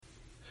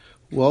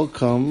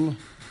Welcome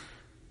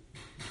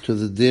to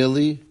the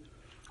daily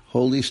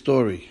holy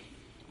story.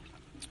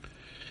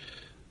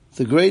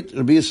 The great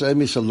Rabbi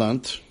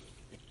Salanter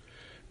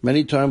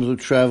many times would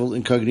travel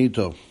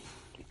incognito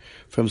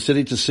from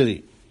city to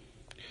city.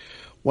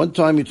 One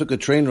time he took a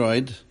train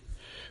ride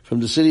from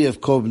the city of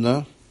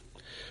Kobna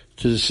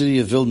to the city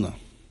of Vilna.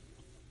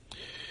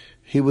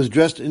 He was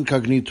dressed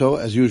incognito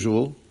as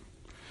usual,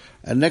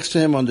 and next to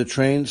him on the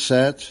train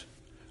sat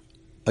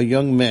a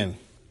young man,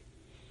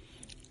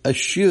 a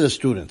Shiva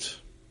student.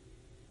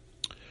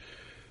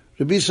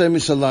 Rabbi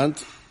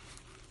Salanter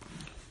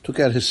took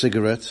out his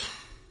cigarette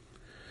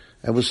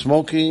and was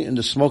smoking in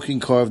the smoking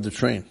car of the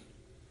train.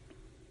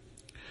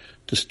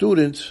 The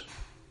student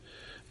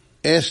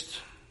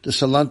asked the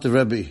Salanter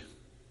Rabbi,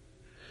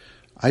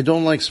 "I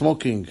don't like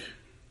smoking.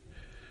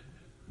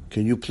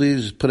 Can you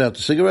please put out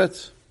the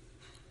cigarette?"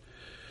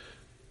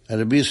 And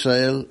Rabbi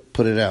Yisroel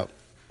put it out.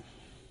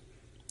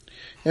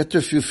 After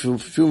a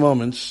few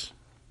moments,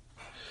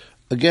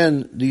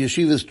 again the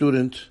yeshiva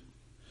student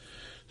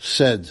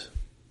said,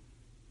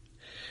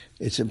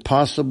 "It's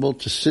impossible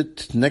to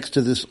sit next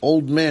to this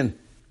old man.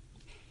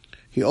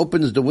 He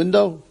opens the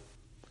window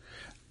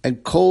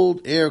and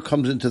cold air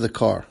comes into the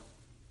car."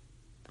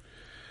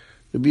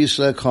 Rabbi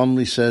Yisroel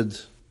calmly said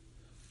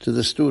to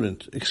the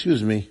student,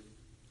 "Excuse me,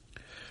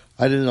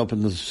 I didn't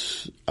open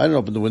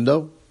the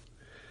window.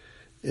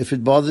 If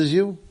it bothers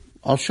you,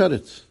 I'll shut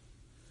it."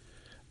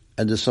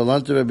 And the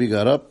Salanter Rabbi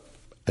got up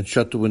and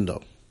shut the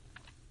window.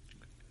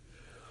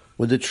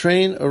 When the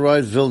train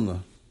arrived at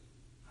Vilna,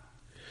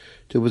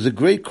 there was a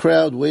great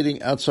crowd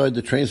waiting outside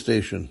the train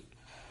station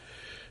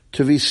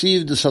to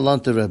receive the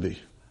Salanter Rabbi.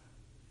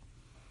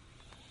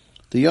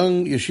 The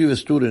young yeshiva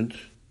student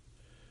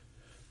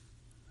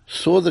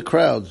saw the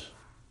crowd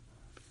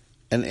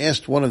and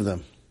asked one of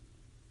them,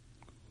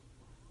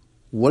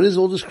 "What is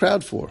all this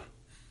crowd for?"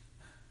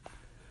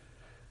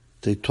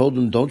 They told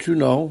him, "Don't you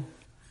know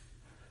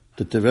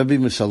that the Rabbi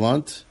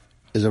Salanter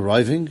is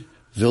arriving,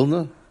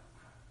 Vilna?"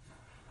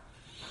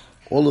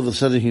 All of a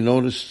sudden he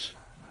noticed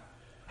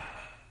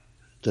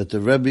that the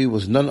Rabbi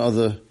was none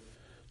other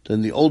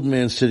than the old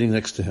man sitting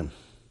next to him.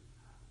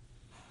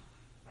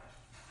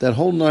 That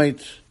whole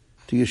night,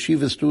 the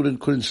yeshiva student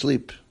couldn't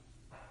sleep,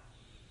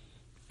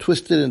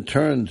 twisted and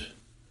turned,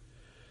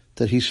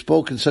 that he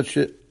spoke in such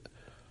an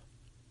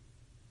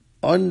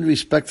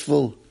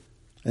unrespectful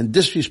and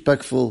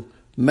disrespectful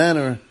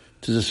manner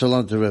to the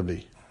Salanter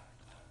Rabbi.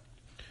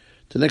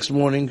 The next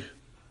morning,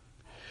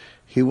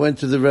 he went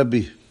to the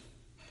Rabbi,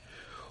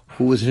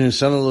 who was in his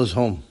son-in-law's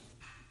home.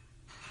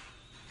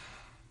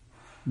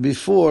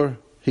 Before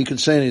he could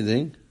say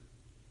anything,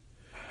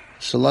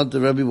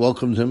 Salanter Rabbi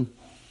welcomed him,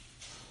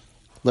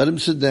 let him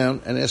sit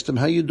down, and asked him,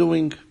 "How you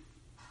doing?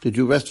 Did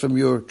you rest from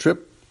your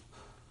trip?"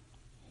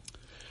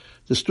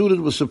 The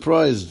student was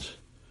surprised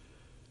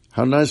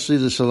how nicely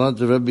the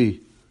Salanter Rabbi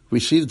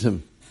received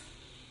him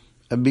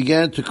and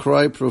began to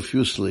cry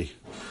profusely.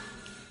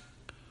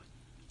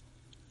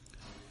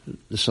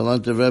 The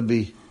Salanter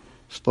Rabbi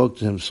spoke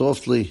to him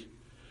softly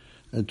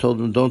and told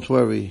him, "Don't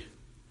worry,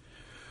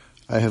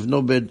 I have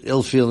no bad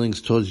ill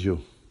feelings towards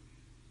you.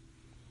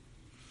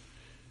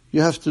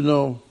 You have to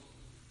know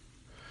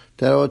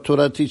that our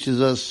Torah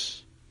teaches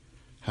us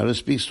how to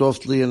speak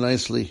softly and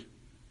nicely."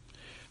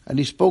 And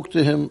he spoke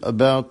to him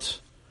about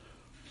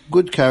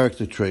good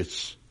character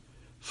traits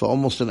for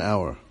almost an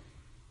hour.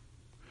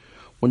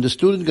 When the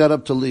student got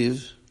up to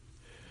leave,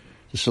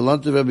 the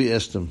Salanter Rabbi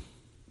asked him,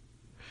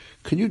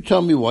 "Can you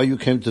tell me why you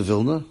came to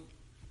Vilna?"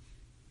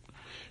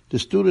 The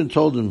student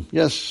told him,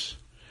 "Yes,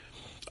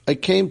 I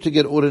came to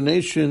get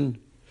ordination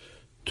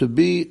to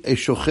be a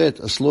shochet,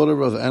 a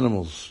slaughterer of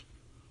animals,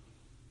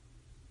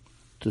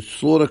 to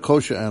slaughter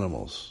kosher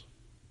animals."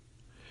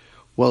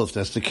 "Well, if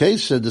that's the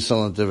case," said the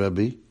Salanter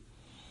Rabbi,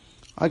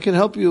 "I can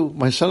help you.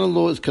 My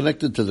son-in-law is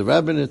connected to the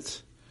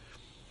rabbinate,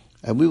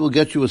 and we will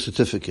get you a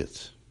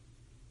certificate."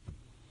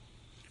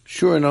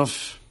 Sure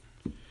enough,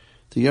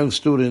 the young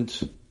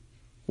student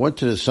went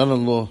to the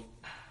son-in-law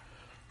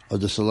of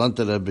the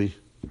Salanter Rabbi,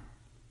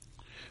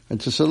 and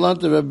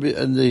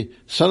the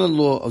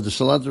son-in-law of the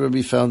Salanter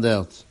Rabbi found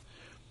out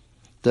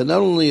that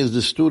not only is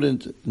the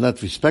student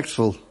not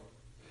respectful,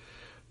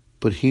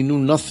 but he knew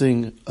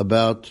nothing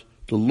about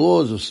the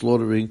laws of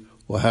slaughtering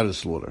or how to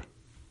slaughter.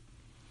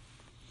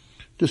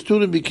 The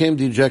student became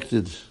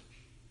dejected,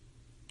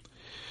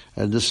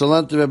 and the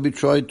Salanter Rabbi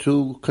tried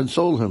to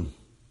console him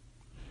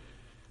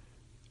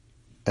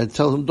and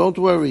tell him, "Don't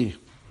worry.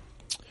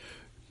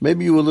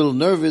 Maybe you were a little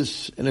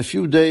nervous. In a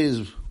few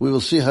days, we will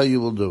see how you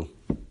will do."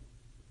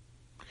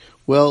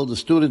 Well, the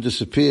student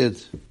disappeared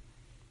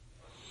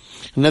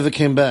and never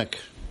came back.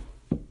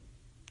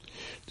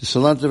 The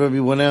Salanter Rabbi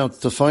went out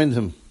to find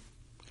him,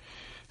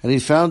 and he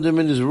found him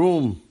in his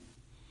room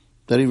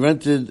that he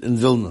rented in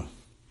Vilna.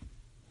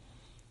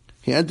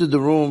 He entered the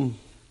room,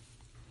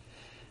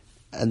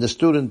 and the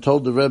student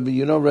told the Rebbe,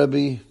 "You know,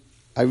 Rebbe,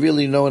 I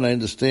really know and I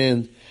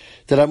understand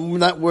that I'm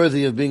not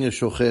worthy of being a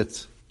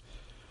shochet.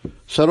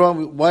 So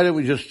why don't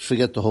we just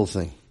forget the whole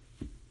thing?"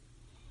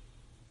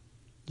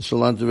 The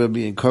Salanter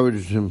Rabbi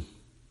encouraged him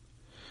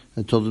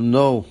and told him,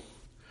 no,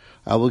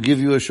 I will give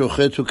you a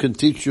shochet who can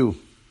teach you,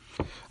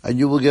 and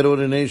you will get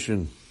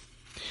ordination.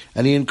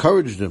 And he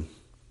encouraged him.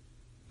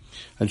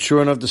 And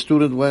sure enough, the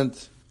student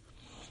went,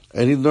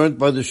 and he learned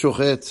by the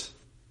shochet.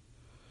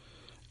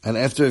 And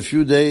after a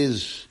few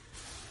days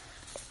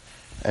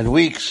and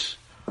weeks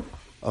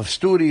of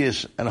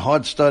studious and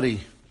hard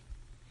study,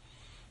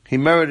 he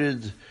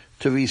merited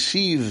to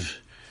receive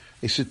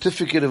a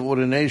certificate of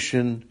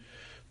ordination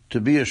to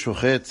be a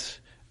shochet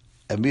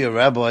and be a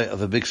rabbi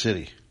of a big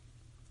city.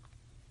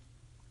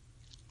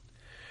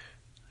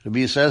 Rabbi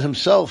Yisroel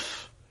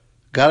himself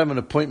got him an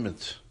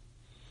appointment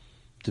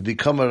to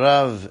become a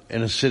rav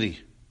in a city.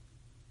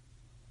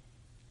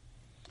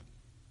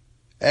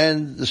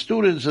 And the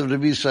students of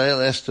Rabbi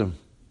Yisroel asked him,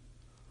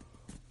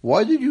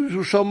 why did you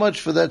do so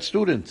much for that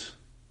student?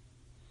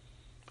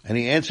 And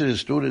he answered his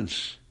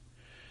students,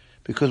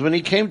 because when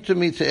he came to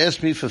me to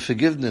ask me for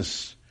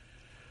forgiveness,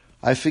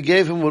 I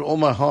forgave him with all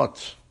my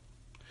heart.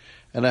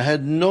 And I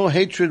had no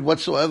hatred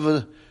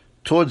whatsoever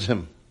towards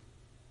him.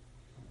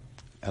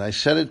 And I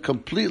said it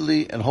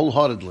completely and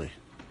wholeheartedly.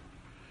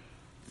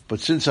 But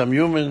since I'm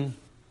human,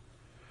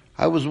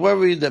 I was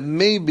worried that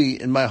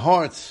maybe in my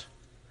heart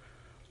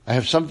I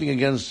have something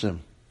against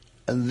him.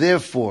 And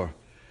therefore,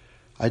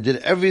 I did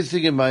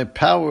everything in my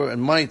power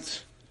and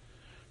might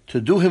to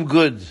do him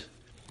good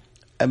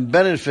and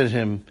benefit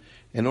him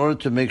in order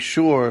to make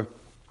sure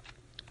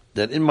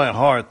that in my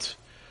heart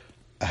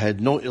I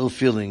had no ill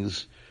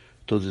feelings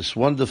to this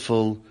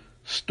wonderful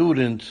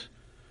student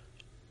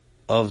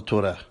of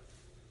Torah.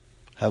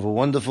 Have a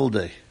wonderful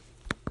day.